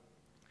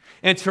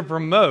 And to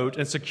promote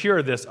and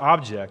secure this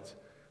object,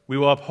 we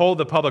will uphold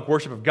the public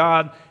worship of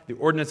God, the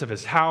ordinance of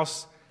His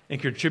house,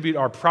 and contribute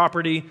our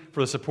property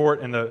for the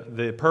support and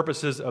the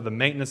purposes of the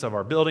maintenance of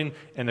our building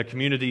and the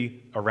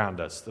community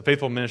around us, the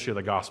faithful ministry of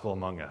the gospel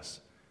among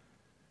us.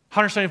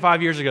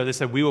 175 years ago, they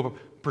said we will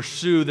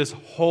pursue this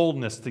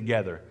wholeness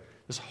together.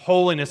 This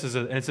holiness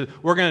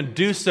we're going to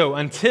do so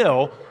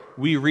until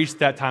we reach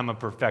that time of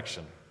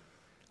perfection.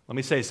 Let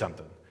me say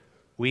something.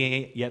 We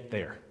ain't yet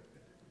there.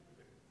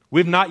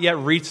 We've not yet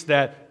reached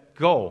that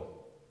goal.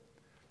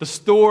 The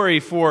story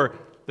for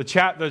the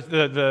chapter of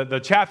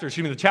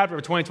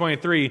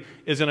 2023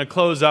 is going to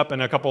close up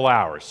in a couple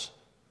hours.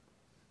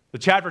 The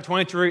chapter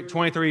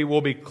 23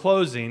 will be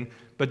closing,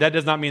 but that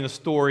does not mean the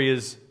story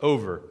is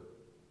over.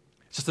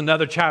 It's just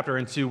another chapter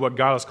into what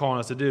God is calling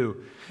us to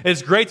do.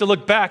 It's great to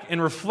look back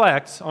and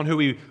reflect on who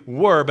we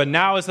were, but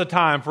now is the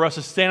time for us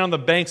to stand on the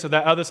banks of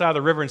that other side of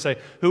the river and say,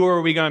 who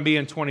are we going to be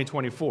in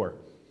 2024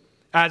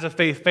 as a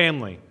faith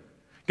family?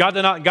 God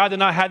did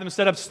not have them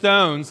set up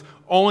stones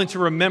only to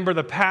remember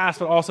the past,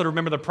 but also to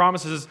remember the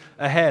promises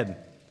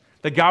ahead.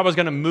 That God was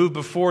going to move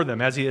before them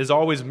as He has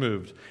always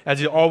moved, as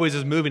He always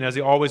is moving, as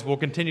He always will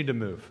continue to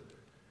move.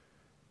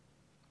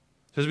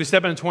 So as we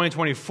step into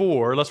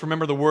 2024, let's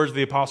remember the words of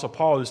the Apostle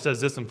Paul, who says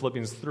this in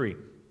Philippians 3.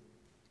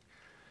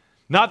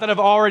 Not that I've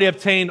already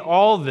obtained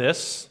all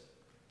this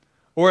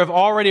or have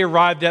already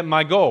arrived at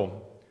my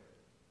goal,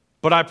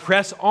 but I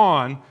press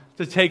on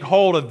to take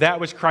hold of that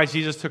which Christ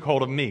Jesus took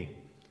hold of me.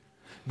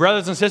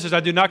 Brothers and sisters, I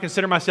do not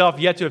consider myself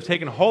yet to have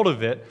taken hold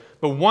of it,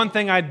 but one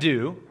thing I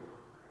do,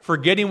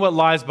 forgetting what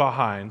lies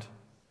behind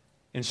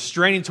and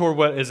straining toward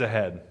what is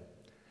ahead.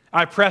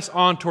 I press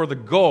on toward the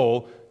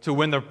goal to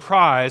win the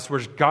prize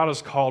which God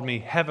has called me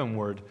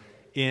heavenward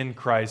in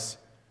Christ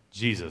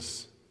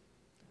Jesus.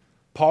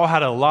 Paul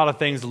had a lot of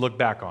things to look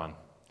back on,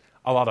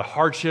 a lot of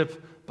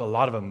hardship, but a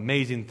lot of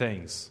amazing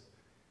things.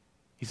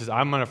 He says,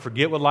 I'm going to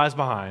forget what lies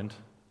behind,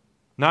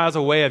 not as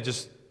a way of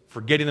just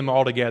forgetting them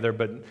altogether,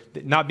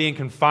 but not being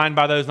confined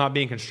by those, not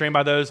being constrained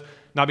by those,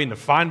 not being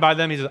defined by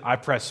them. He says, I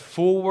press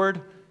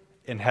forward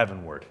and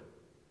heavenward.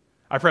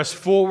 I press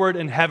forward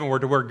and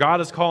heavenward to where God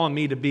is calling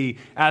me to be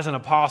as an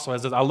apostle.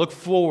 As I look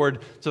forward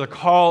to the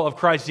call of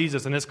Christ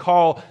Jesus, and His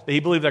call that He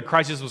believed that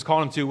Christ Jesus was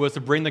calling Him to was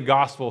to bring the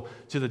gospel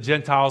to the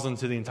Gentiles and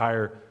to the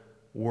entire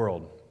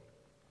world.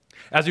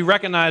 As we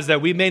recognize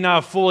that we may not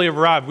have fully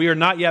arrived, we are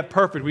not yet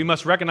perfect, we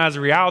must recognize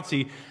the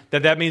reality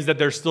that means that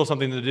there's still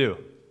something to do.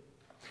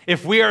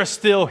 If we are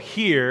still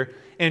here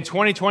in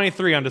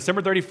 2023 on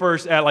December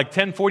 31st at like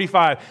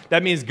 10:45,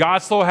 that means God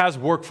still has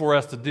work for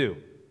us to do.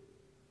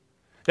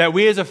 That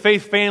we as a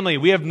faith family,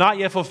 we have not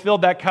yet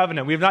fulfilled that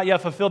covenant. We have not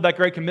yet fulfilled that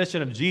great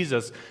commission of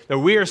Jesus. That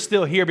we are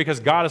still here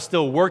because God is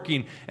still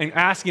working and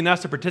asking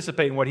us to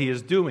participate in what He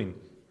is doing.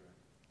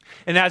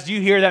 And as you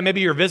hear that,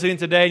 maybe you're visiting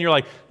today and you're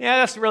like, yeah,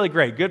 that's really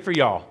great. Good for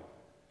y'all.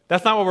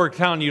 That's not what we're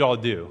telling you all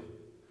to do.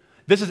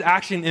 This is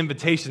actually an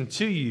invitation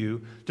to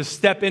you to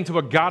step into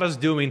what God is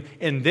doing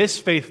in this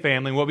faith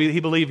family, what He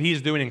believes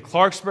He's doing in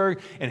Clarksburg,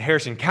 in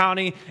Harrison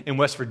County, in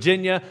West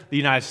Virginia, the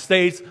United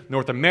States,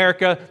 North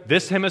America,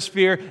 this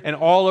hemisphere, and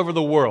all over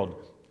the world.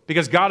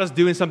 Because God is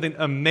doing something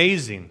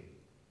amazing.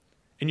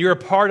 And you're a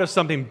part of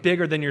something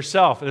bigger than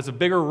yourself. And it's a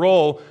bigger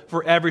role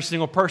for every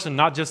single person,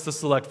 not just the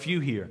select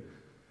few here.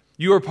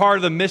 You are part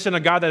of the mission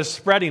of God that is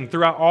spreading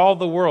throughout all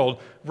the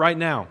world right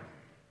now.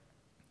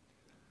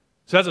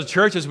 So as a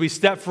church, as we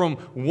step from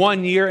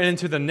one year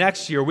into the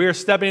next year, we are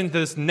stepping into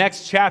this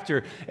next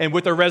chapter and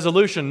with a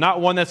resolution,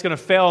 not one that's going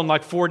to fail in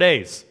like 4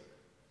 days.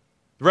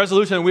 The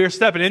resolution that we are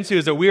stepping into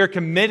is that we are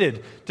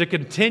committed to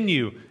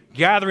continue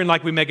gathering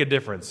like we make a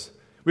difference.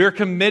 We are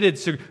committed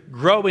to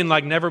growing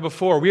like never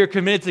before. We are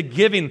committed to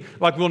giving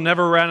like we'll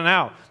never run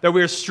out. That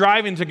we are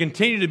striving to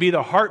continue to be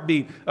the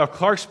heartbeat of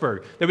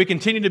Clarksburg. That we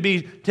continue to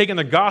be taking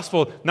the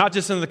gospel, not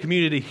just in the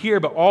community here,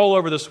 but all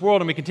over this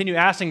world. And we continue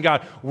asking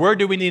God, where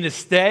do we need to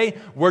stay?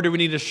 Where do we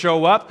need to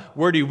show up?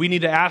 Where do we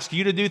need to ask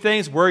you to do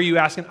things? Where are you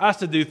asking us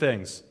to do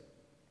things?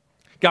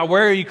 God,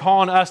 where are you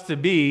calling us to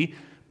be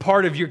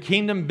part of your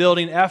kingdom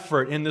building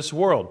effort in this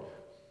world?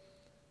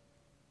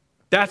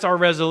 That's our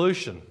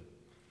resolution.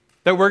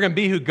 That we're going to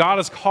be who God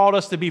has called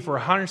us to be for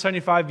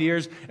 175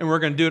 years, and we're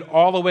going to do it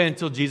all the way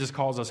until Jesus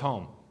calls us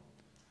home.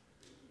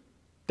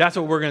 That's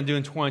what we're going to do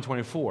in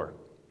 2024.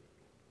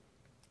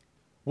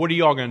 What are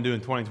y'all going to do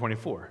in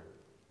 2024?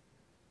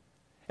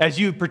 As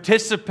you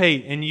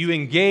participate and you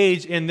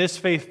engage in this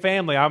faith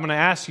family, I'm going to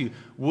ask you,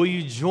 will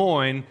you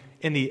join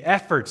in the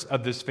efforts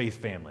of this faith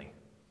family?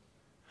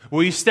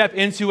 Will you step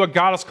into what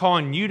God is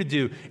calling you to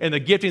do and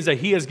the giftings that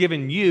He has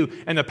given you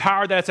and the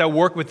power that's at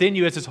work within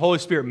you as His Holy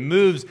Spirit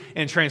moves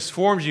and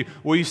transforms you?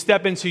 Will you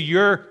step into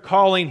your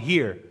calling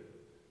here?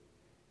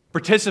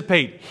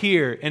 Participate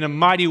here in a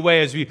mighty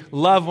way as we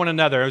love one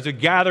another, as we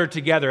gather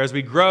together, as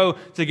we grow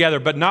together.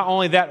 But not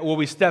only that, will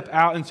we step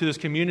out into this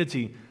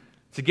community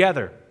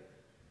together?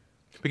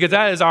 Because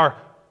that is our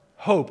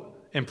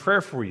hope and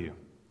prayer for you.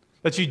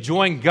 That you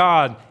join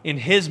God in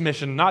His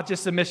mission, not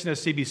just the mission of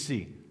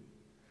CBC,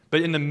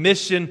 but in the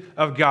mission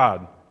of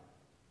God.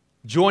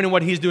 Joining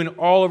what He's doing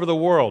all over the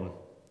world.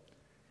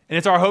 And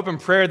it's our hope and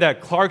prayer that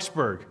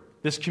Clarksburg,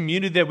 this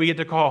community that we get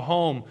to call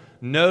home,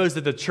 knows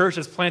that the church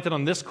that's planted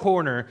on this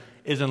corner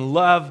is in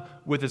love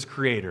with its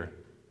Creator.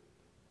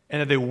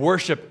 And that they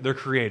worship their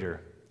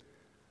Creator.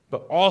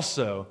 But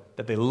also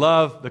that they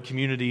love the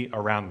community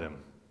around them.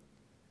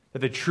 That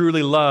they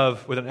truly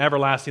love with an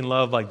everlasting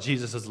love like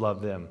Jesus has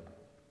loved them.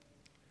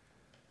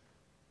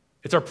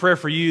 It's our prayer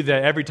for you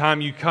that every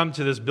time you come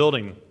to this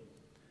building,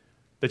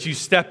 that you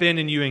step in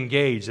and you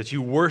engage, that you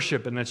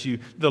worship and that you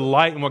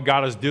delight in what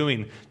God is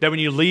doing. That when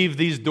you leave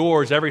these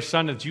doors every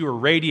Sunday, that you are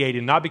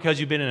radiating, not because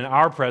you've been in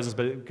our presence,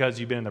 but because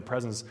you've been in the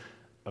presence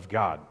of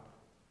God.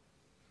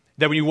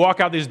 That when you walk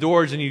out these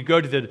doors and you go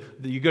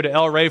to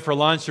El Rey for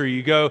lunch, or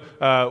you go,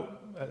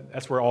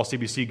 that's where all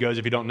CBC goes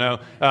if you don't know,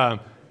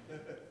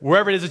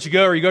 wherever it is that you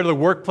go, or you go to the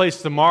workplace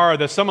tomorrow,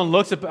 that someone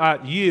looks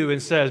at you and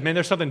says, man,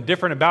 there's something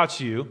different about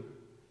you.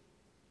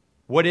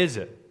 What is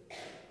it?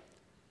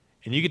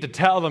 And you get to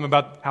tell them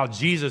about how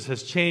Jesus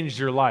has changed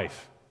your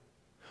life.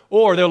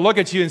 Or they'll look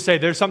at you and say,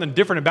 there's something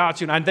different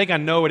about you, and I think I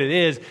know what it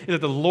is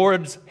that the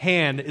Lord's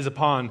hand is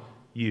upon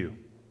you.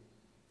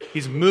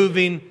 He's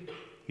moving,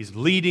 He's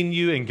leading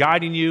you and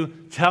guiding you.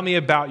 Tell me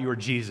about your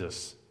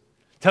Jesus.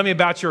 Tell me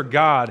about your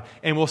God.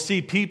 And we'll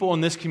see people in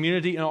this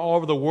community and all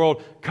over the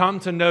world come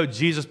to know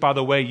Jesus by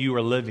the way you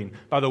are living,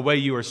 by the way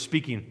you are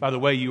speaking, by the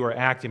way you are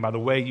acting, by the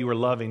way you are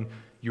loving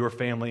your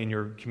family and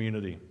your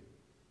community.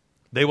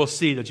 They will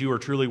see that you are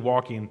truly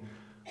walking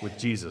with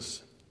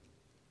Jesus.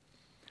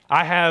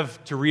 I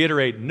have, to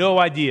reiterate, no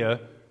idea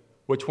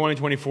what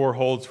 2024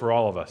 holds for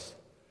all of us.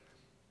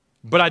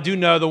 But I do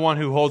know the one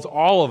who holds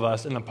all of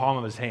us in the palm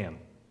of His hand.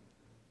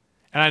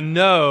 And I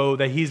know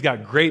that He's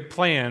got great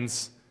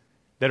plans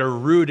that are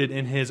rooted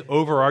in His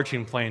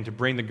overarching plan to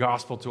bring the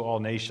gospel to all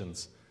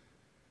nations,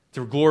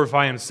 to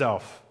glorify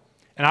Himself.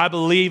 And I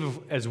believe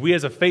as we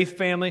as a faith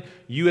family,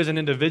 you as an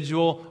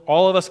individual,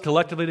 all of us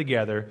collectively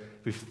together,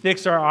 if we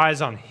fix our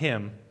eyes on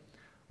Him,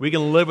 we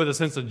can live with a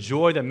sense of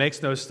joy that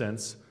makes no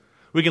sense.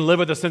 We can live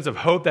with a sense of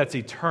hope that's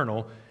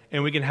eternal.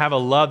 And we can have a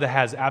love that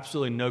has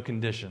absolutely no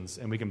conditions.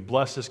 And we can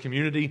bless this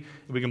community,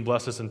 and we can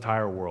bless this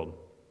entire world.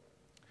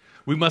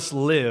 We must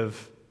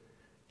live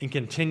in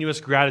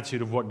continuous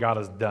gratitude of what God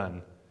has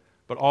done,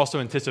 but also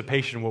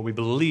anticipation of what we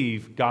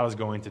believe God is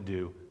going to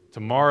do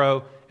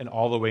tomorrow and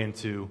all the way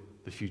into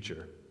the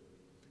future.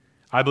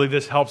 I believe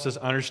this helps us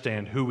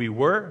understand who we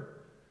were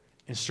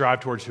and strive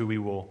towards who we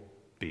will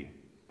be.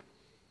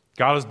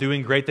 God is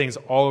doing great things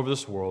all over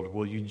this world.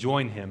 Will you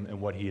join Him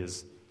in what He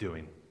is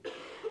doing?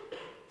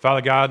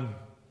 Father God,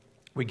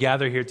 we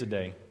gather here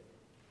today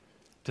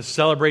to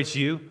celebrate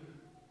You,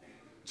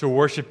 to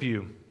worship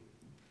You.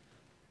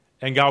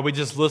 And God, we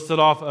just listed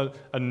off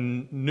a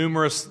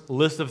numerous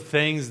list of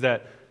things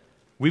that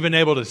we've been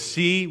able to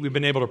see, we've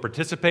been able to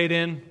participate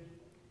in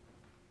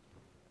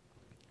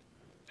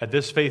at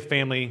this faith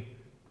family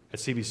at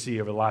CBC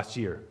over the last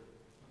year.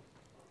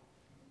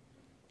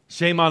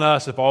 Shame on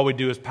us if all we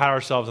do is pat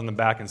ourselves on the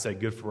back and say,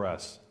 good for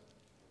us.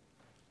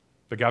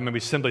 But God, may we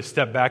simply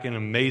step back in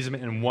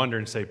amazement and wonder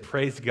and say,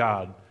 praise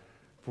God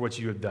for what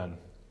You have done.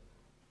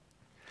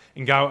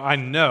 And God, I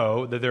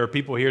know that there are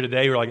people here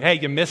today who are like, hey,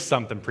 you missed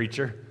something,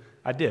 preacher.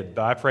 I did,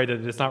 but I pray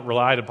that it's not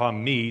relied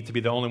upon me to be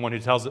the only one who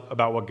tells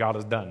about what God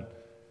has done.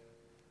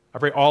 I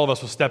pray all of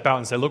us will step out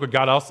and say, look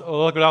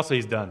what else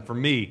He's done for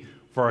me,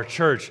 for our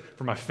church,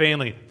 for my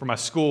family, for my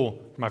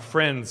school, for my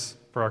friends,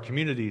 for our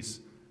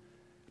communities.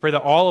 I pray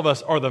that all of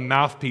us are the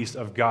mouthpiece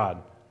of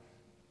God,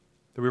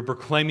 that we're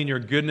proclaiming Your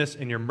goodness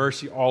and Your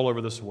mercy all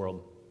over this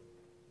world.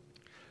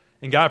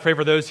 And God, I pray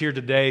for those here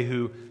today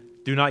who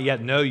do not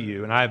yet know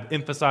you. And I have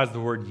emphasized the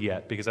word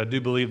yet because I do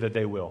believe that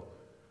they will.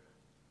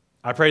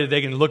 I pray that they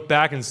can look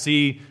back and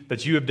see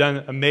that you have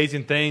done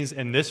amazing things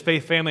in this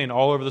faith family and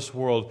all over this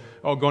world.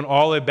 Going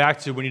all the way back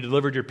to when you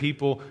delivered your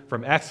people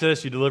from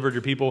Exodus, you delivered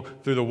your people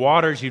through the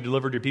waters, you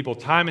delivered your people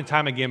time and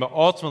time again, but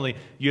ultimately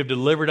you have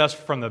delivered us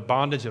from the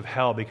bondage of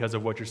hell because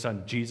of what your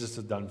son Jesus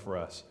has done for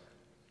us.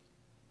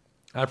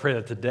 I pray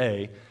that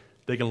today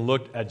they can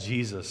look at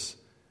Jesus,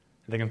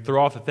 they can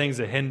throw off the things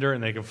that hinder,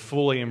 and they can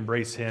fully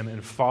embrace him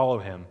and follow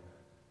him.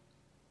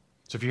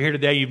 So if you're here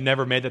today, you've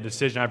never made that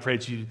decision, I pray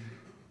that you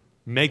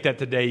make that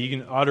today. You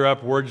can utter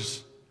up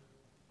words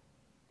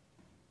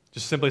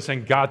just simply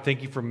saying, God,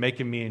 thank you for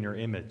making me in your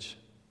image.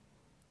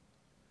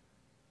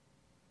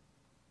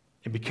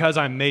 And because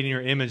I'm made in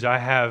your image, I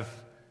have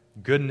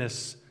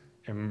goodness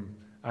and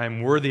I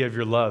am worthy of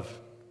your love.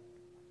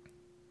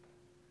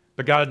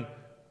 But God,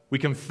 we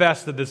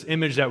confess that this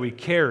image that we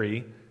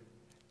carry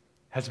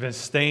has been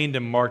stained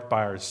and marked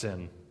by our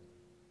sin.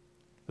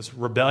 This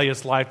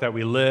rebellious life that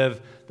we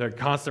live, the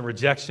constant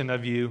rejection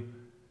of you.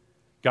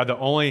 God,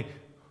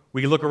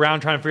 we look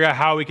around trying to figure out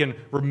how we can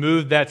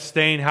remove that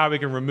stain, how we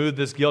can remove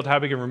this guilt, how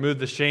we can remove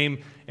the shame.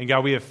 And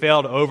God, we have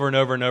failed over and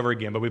over and over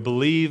again. But we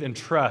believe and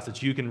trust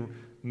that you can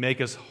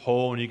make us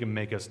whole and you can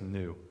make us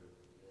new.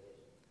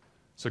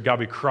 So God,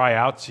 we cry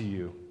out to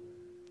you.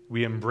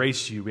 We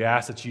embrace you. We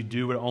ask that you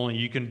do what only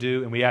you can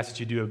do. And we ask that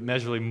you do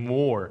immeasurably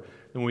more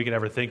than we can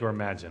ever think or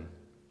imagine.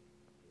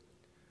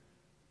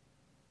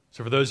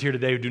 So for those here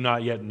today who do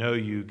not yet know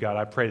you, God,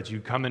 I pray that you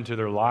come into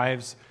their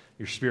lives,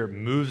 your Spirit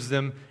moves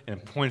them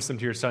and points them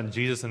to your Son,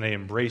 Jesus, and they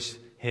embrace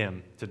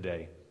him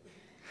today.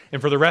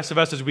 And for the rest of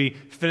us, as we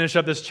finish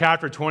up this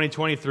chapter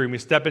 2023 and we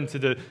step into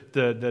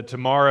the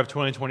tomorrow of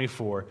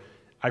 2024,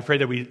 I pray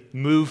that we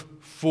move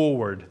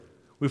forward.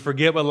 We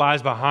forget what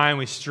lies behind.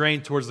 We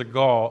strain towards the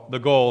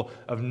goal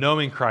of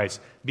knowing Christ,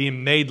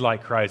 being made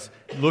like Christ,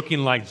 looking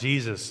like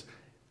Jesus,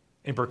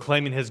 and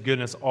proclaiming his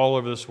goodness all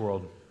over this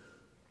world.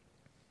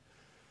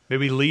 May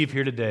we leave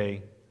here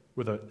today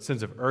with a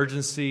sense of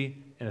urgency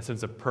and a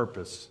sense of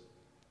purpose,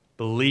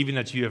 believing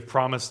that you have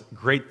promised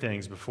great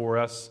things before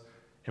us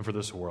and for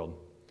this world.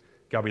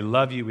 God, we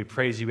love you. We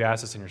praise you. We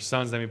ask this in your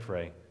Son's name we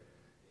pray.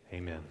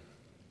 Amen.